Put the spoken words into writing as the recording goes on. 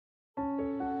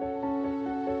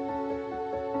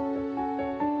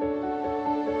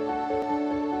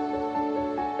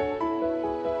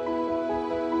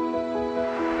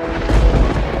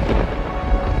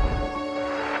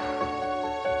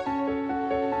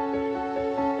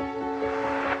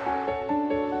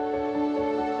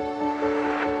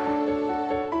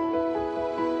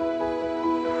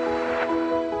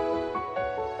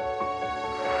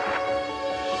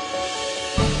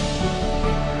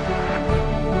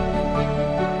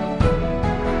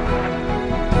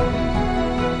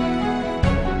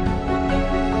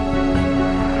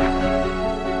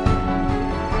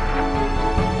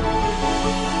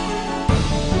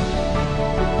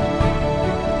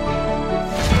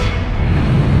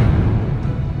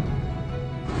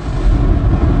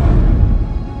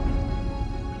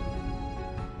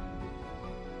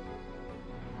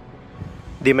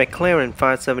The McLaren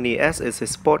 570S is a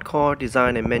sport car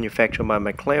designed and manufactured by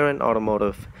McLaren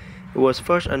Automotive. It was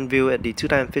first unveiled at the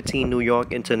 2015 New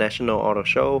York International Auto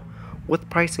Show, with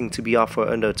pricing to be offered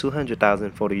under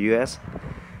 $200,000 for the US.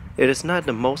 It is not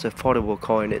the most affordable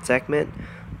car in its segment,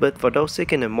 but for those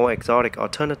seeking a more exotic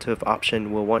alternative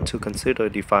option will want to consider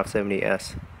the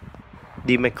 570S.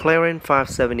 The McLaren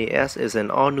 570S is an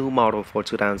all-new model for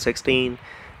 2016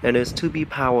 and is to be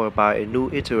powered by a new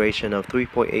iteration of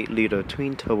 3.8-liter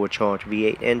twin-turbocharged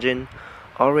V8 engine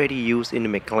already used in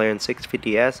the McLaren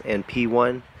 650S and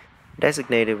P1.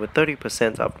 Designated with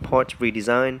 30% of parts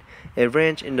redesigned and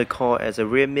ranged in the car as a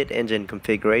rear mid-engine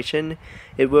configuration,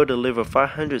 it will deliver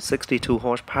 562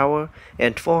 horsepower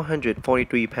and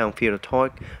 443 pound-feet of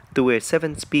torque through a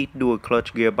 7-speed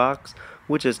dual-clutch gearbox,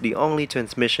 which is the only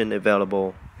transmission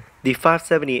available. The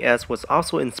 570S was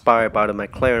also inspired by the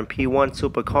McLaren P1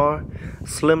 Supercar.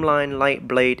 Slimline light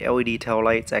blade LED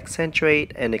taillights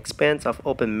accentuate an expanse of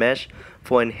open mesh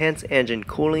for enhanced engine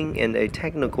cooling and a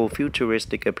technical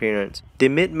futuristic appearance. The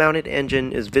mid-mounted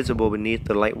engine is visible beneath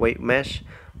the lightweight mesh,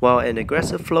 while an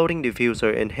aggressive floating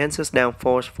diffuser enhances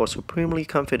downforce for supremely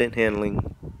confident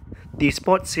handling. The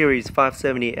Sport Series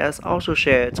 570S also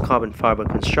shares its carbon fiber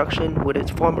construction with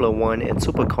its Formula 1 and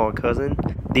Supercar cousin.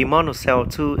 The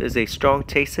Monocell 2 is a strong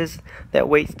chassis that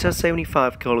weighs just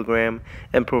 75 kg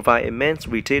and provides immense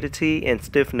rigidity and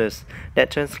stiffness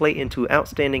that translate into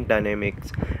outstanding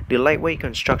dynamics. The lightweight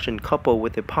construction coupled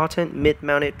with a potent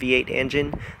mid-mounted V8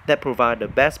 engine that provides the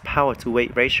best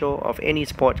power-to-weight ratio of any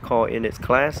sports car in its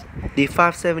class. The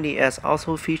 570S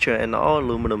also features an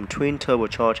all-aluminum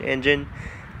twin-turbocharged engine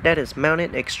that is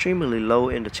mounted extremely low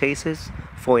in the chassis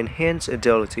for enhanced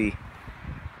agility.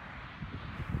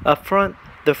 Up front,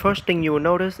 the first thing you will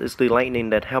notice is the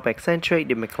lighting that help accentuate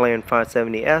the McLaren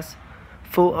 570S.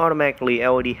 Full automatically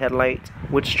LED headlights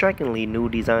with strikingly new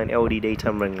design LED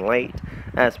daytime running light,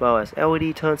 as well as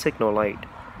LED turn signal light.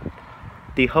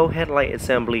 The whole headlight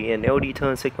assembly and LED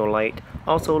turn signal light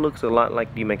also looks a lot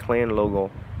like the McLaren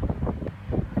logo.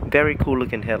 Very cool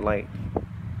looking headlight.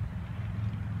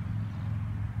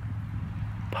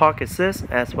 Park assist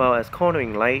as well as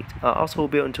cornering light are also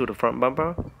built into the front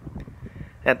bumper.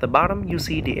 At the bottom, you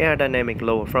see the aerodynamic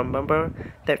lower front bumper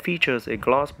that features a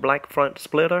gloss black front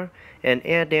splitter and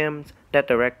air dams that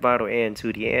direct vital air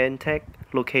into the air intake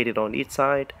located on each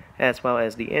side, as well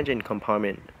as the engine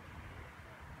compartment.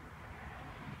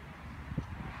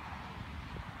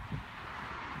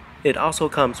 It also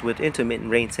comes with intermittent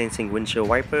rain sensing windshield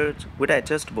wipers with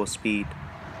adjustable speed.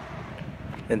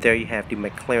 And there you have the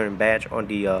McLaren badge on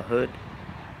the hood.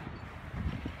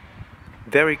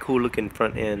 Very cool looking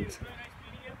front ends.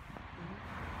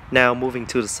 Now moving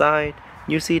to the side,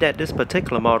 you see that this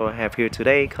particular model I have here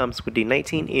today comes with the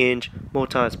 19-inch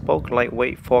multi-spoke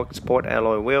lightweight fork sport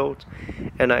alloy wheels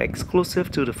and are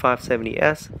exclusive to the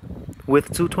 570S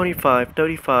with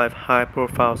 225/35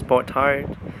 high-profile sport tires.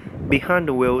 Behind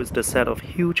the wheel is the set of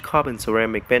huge carbon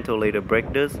ceramic ventilator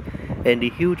brake discs and the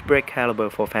huge brake caliper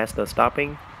for faster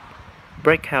stopping.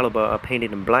 Brake caliper are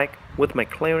painted in black with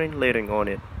McLaren lettering on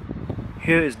it.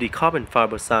 Here is the carbon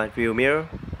fiber side view mirror.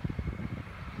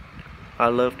 I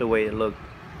love the way it looks.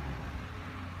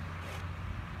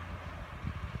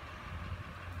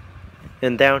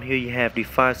 And down here you have the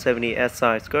 570S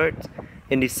side skirts,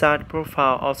 and the side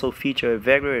profile also features a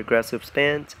very aggressive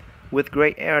stance with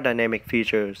great aerodynamic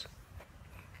features.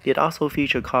 It also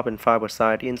features carbon fiber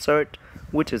side insert,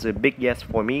 which is a big yes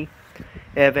for me.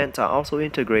 Air vents are also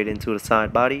integrated into the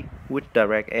side body, which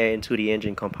direct air into the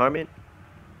engine compartment.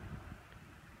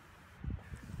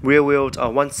 Rear wheels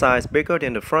are one size bigger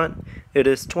than the front. It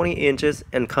is 20 inches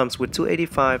and comes with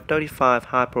 285/35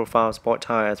 high-profile sport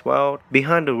tire as well.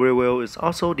 Behind the rear wheel is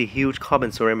also the huge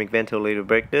carbon ceramic ventilator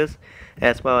brake disc,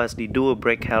 as well as the dual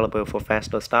brake caliper for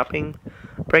faster stopping.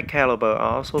 Brake caliper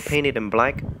are also painted in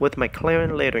black with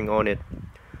McLaren lettering on it.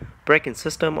 Braking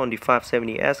system on the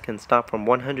 570S can stop from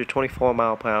 124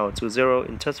 mph to 0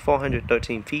 in just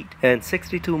 413 feet and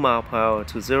 62 mph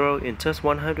to 0 in just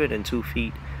 102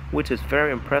 feet, which is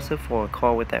very impressive for a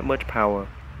car with that much power.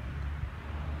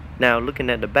 Now looking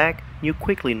at the back, you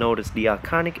quickly notice the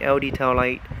iconic LED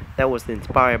taillight that was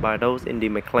inspired by those in the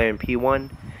McLaren P1.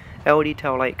 LED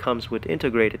taillight comes with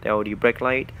integrated LED brake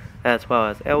light as well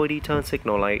as LED turn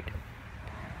signal light.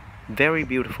 Very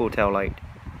beautiful taillight.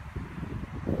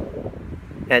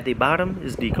 At the bottom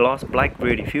is the gloss black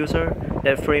rear diffuser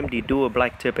that framed the dual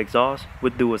black tip exhaust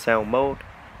with dual sound mode.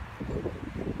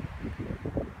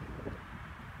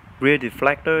 Rear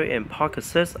deflector and park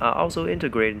assist are also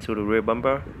integrated into the rear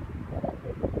bumper.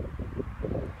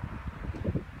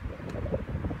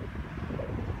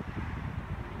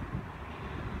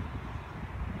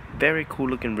 Very cool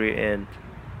looking rear end.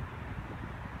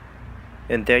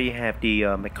 And there you have the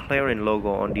McLaren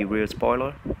logo on the rear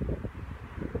spoiler.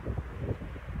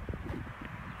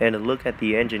 And a look at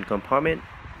the engine compartment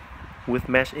with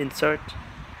mesh insert.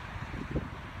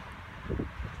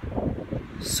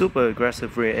 Super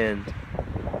aggressive rear end,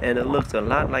 and it looks a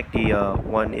lot like the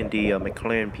one in the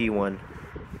McLaren P1.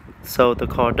 So the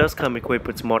car does come equipped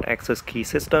with smart access key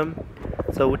system.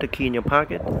 So with the key in your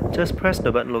pocket, just press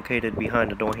the button located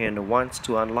behind the door handle once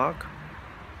to unlock.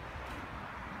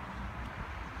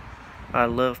 I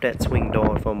love that swing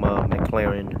door from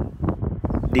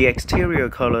McLaren. The exterior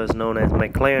color is known as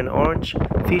McLaren Orange,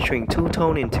 featuring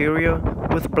two-tone interior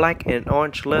with black and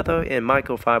orange leather and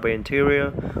microfiber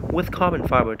interior with carbon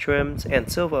fiber trims and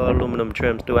silver aluminum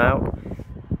trims throughout.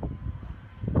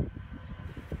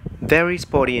 Very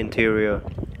sporty interior.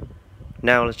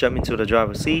 Now let's jump into the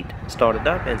driver's seat, start it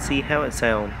up and see how it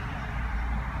sounds.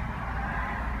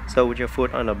 So with your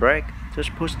foot on the brake,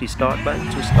 just push the start button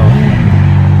to start.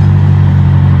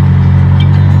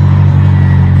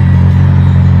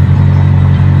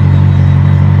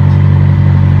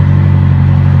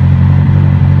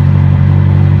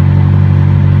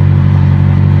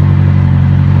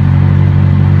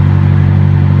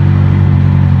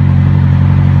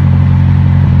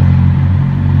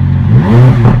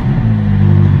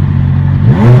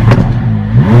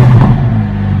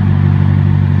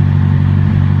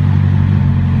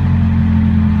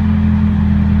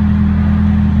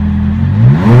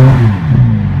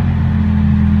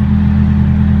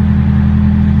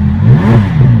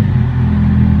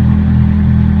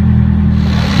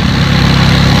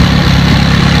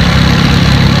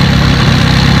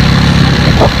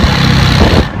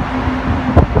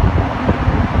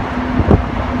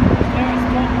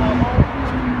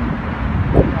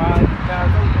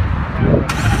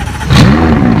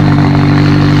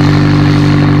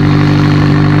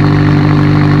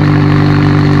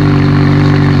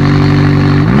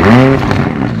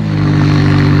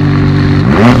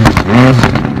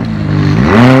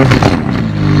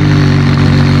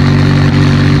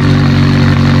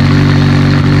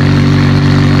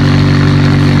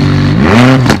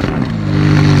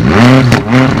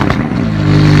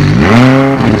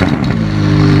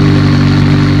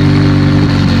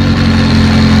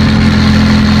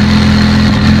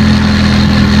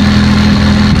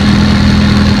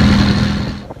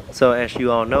 So as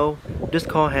you all know, this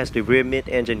car has the rear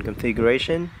mid-engine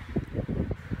configuration.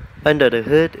 Under the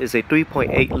hood is a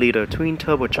 3.8 liter twin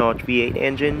turbocharged V8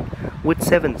 engine with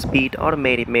 7-speed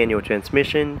automatic manual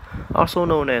transmission, also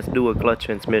known as dual clutch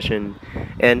transmission,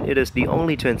 and it is the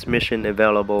only transmission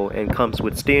available and comes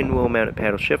with steering wheel mounted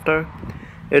paddle shifter.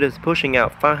 It is pushing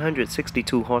out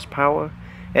 562 horsepower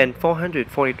and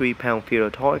 443 pound-feet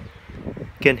of torque,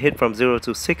 can hit from 0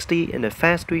 to 60 in a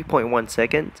fast 3.1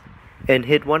 seconds, and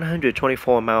hit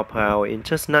 124 miles per hour in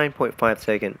just 9.5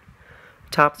 seconds.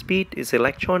 Top speed is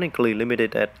electronically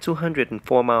limited at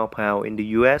 204 miles per hour in the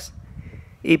US.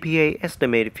 EPA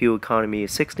estimated fuel economy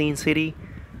is 16 city,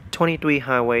 23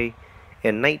 highway,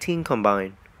 and 19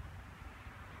 combined.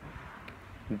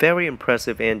 Very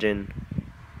impressive engine.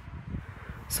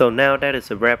 So now that is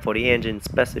a wrap for the engine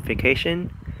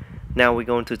specification. Now we're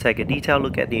going to take a detailed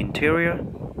look at the interior.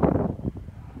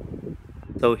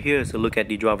 So here's a look at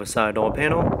the driver's side door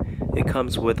panel. It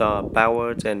comes with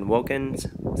Bowers and Wilkins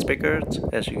speakers,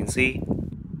 as you can see.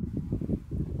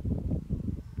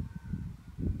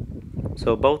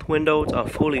 So both windows are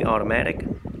fully automatic.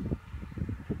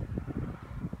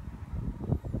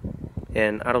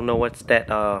 And I don't know what's that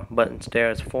button there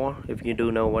is for. If you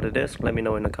do know what it is, let me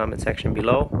know in the comment section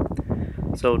below.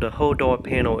 So the whole door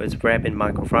panel is wrapped in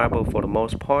microfiber for the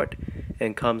most part,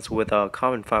 and comes with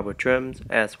carbon fiber trims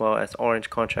as well as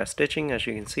orange contrast stitching, as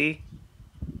you can see.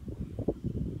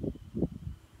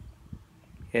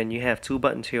 And you have two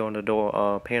buttons here on the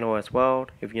door panel as well.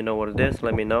 If you know what it is,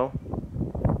 let me know.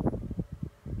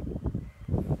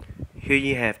 Here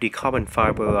you have the carbon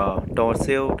fiber door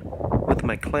shield with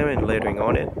McLaren lettering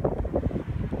on it.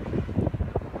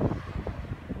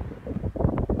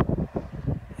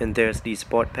 And there's the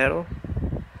sport pedal.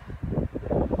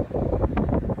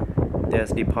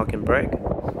 There's the parking brake.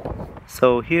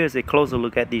 So here's a closer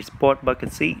look at the sport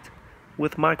bucket seat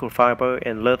with microfiber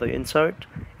and leather insert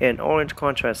and orange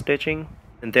contrast stitching.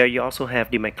 And there you also have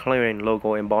the McLaren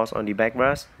logo embossed on the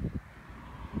backrest.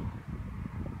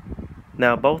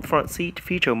 Now both front seats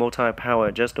feature multi-power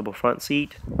adjustable front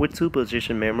seat with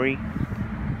 2-position memory.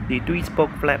 The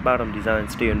 3-spoke flat bottom design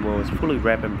steering wheel is fully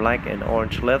wrapped in black and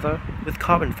orange leather with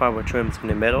carbon fiber trims in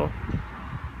the middle.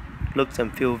 Looks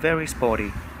and feel very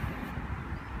sporty.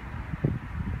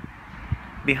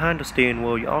 Behind the steering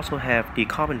wheel, you also have the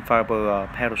carbon fiber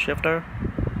paddle shifter.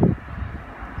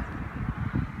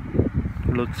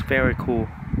 Looks very cool.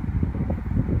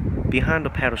 Behind the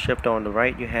paddle shifter on the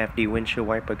right, you have the windshield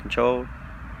wiper control.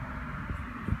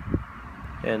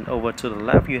 And over to the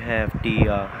left, you have the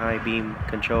high beam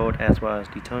control as well as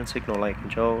the turn signal light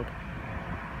control.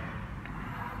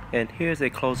 And here's a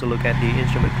closer look at the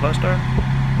instrument cluster.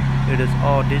 It is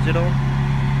all digital.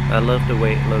 I love the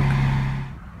way it looks.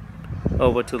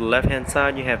 Over to the left hand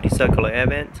side, you have the circular air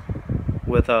vent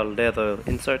with a leather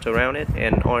insert around it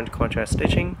and orange contrast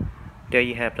stitching. There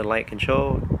you have the light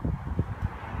control.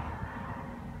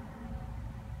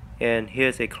 And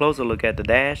here's a closer look at the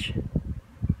dash.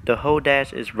 The whole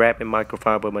dash is wrapped in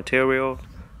microfiber material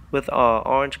with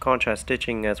orange contrast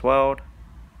stitching as well.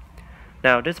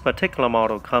 Now this particular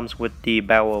model comes with the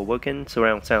Bauer Wilkins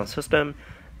surround sound system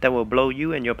that will blow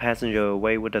you and your passenger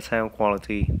away with the sound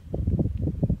quality.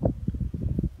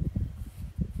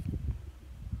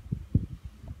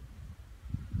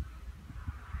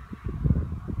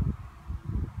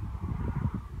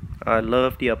 I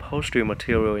love the upholstery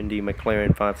material in the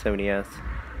McLaren 570S.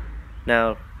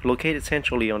 Now, located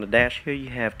centrally on the dash here, you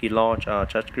have the large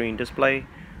touchscreen display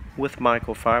with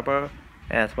microfiber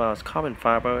as well as carbon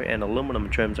fiber and aluminum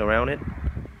trims around it.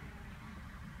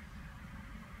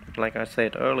 Like I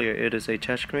said earlier, it is a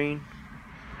touchscreen.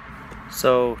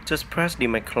 So just press the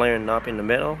McLaren knob in the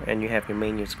middle and you have your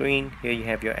menu screen. Here you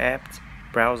have your apps,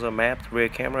 browser, maps, rear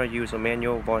camera, user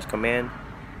manual, voice command.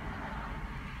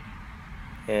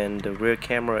 And the rear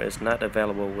camera is not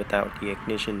available without the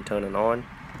ignition turning on.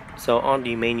 So on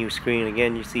the menu screen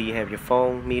again, you see you have your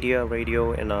phone, media,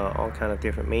 radio, and all kind of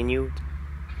different menus.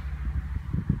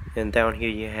 And down here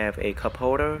you have a cup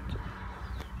holder.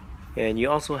 And you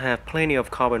also have plenty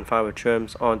of carbon fiber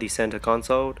trims on the center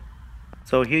console.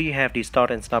 So here you have the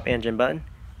start and stop engine button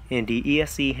in the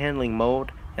ESC handling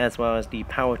mode as well as the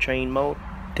powertrain mode.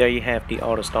 There you have the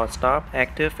auto start stop,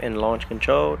 active and launch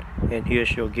control, and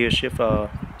here's your gear shift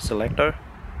selector,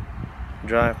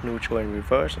 drive, neutral and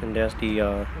reverse, and there's the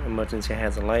emergency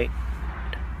hazard light.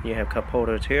 You have cup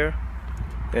holders here,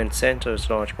 and center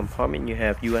storage compartment you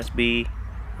have USB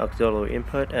auxiliary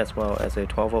input as well as a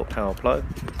 12-volt power plug.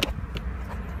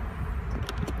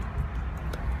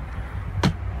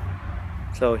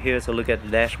 So here's a look at the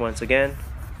dash once again.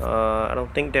 I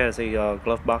don't think there's a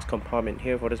glove box compartment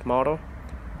here for this model.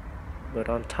 But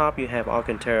on top you have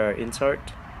Alcantara insert,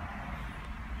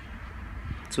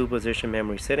 2-position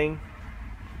memory setting,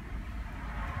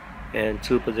 and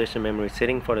 2-position memory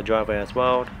setting for the driver as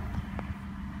well.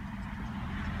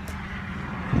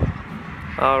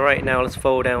 Alright, now let's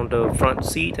fold down the front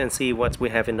seat and see what we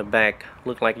have in the back.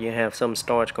 Look like you have some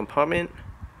storage compartment.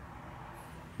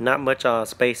 Not much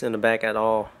space in the back at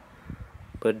all.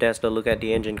 But that's the look at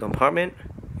the engine compartment.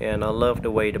 And I love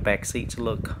the way the back seats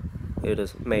look. It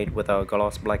is made with a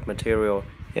gloss black material,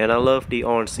 and I love the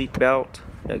orange seat belt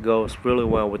that goes really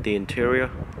well with the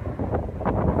interior.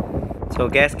 So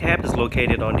gas cap is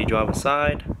located on the driver's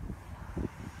side.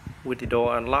 With the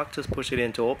door unlocked, just push it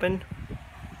in to open,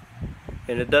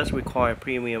 and it does require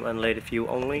premium unleaded fuel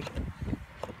only.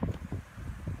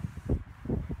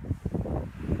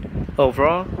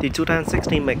 Overall, the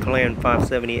 2016 McLaren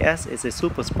 570S is a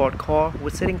super sport car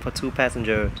with seating for 2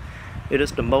 passengers. It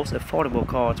is the most affordable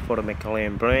car for the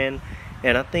McLaren brand,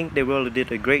 and I think they really did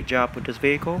a great job with this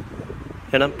vehicle,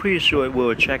 and I'm pretty sure it will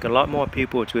attract a lot more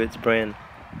people to its brand.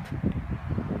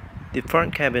 The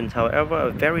front cabins, however, are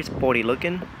very sporty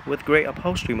looking, with great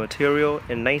upholstery material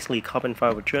and nicely carbon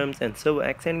fiber trims and silver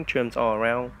accenting trims all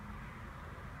around.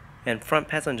 And front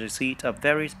passenger seats are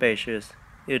very spacious.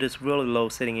 It is really low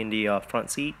sitting in the front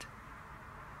seat.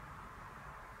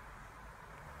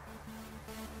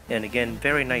 And again,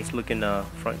 very nice looking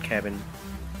front cabin.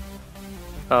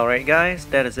 Alright guys,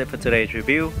 that is it for today's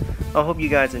review. I hope you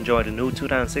guys enjoyed the new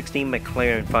 2016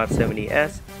 McLaren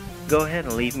 570S. Go ahead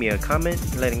and leave me a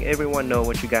comment letting everyone know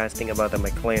what you guys think about the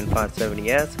McLaren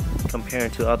 570S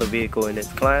compared to other vehicles in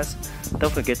its class.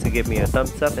 Don't forget to give me a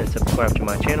thumbs up and subscribe to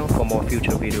my channel for more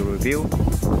future video review.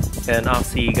 And I'll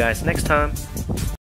see you guys next time.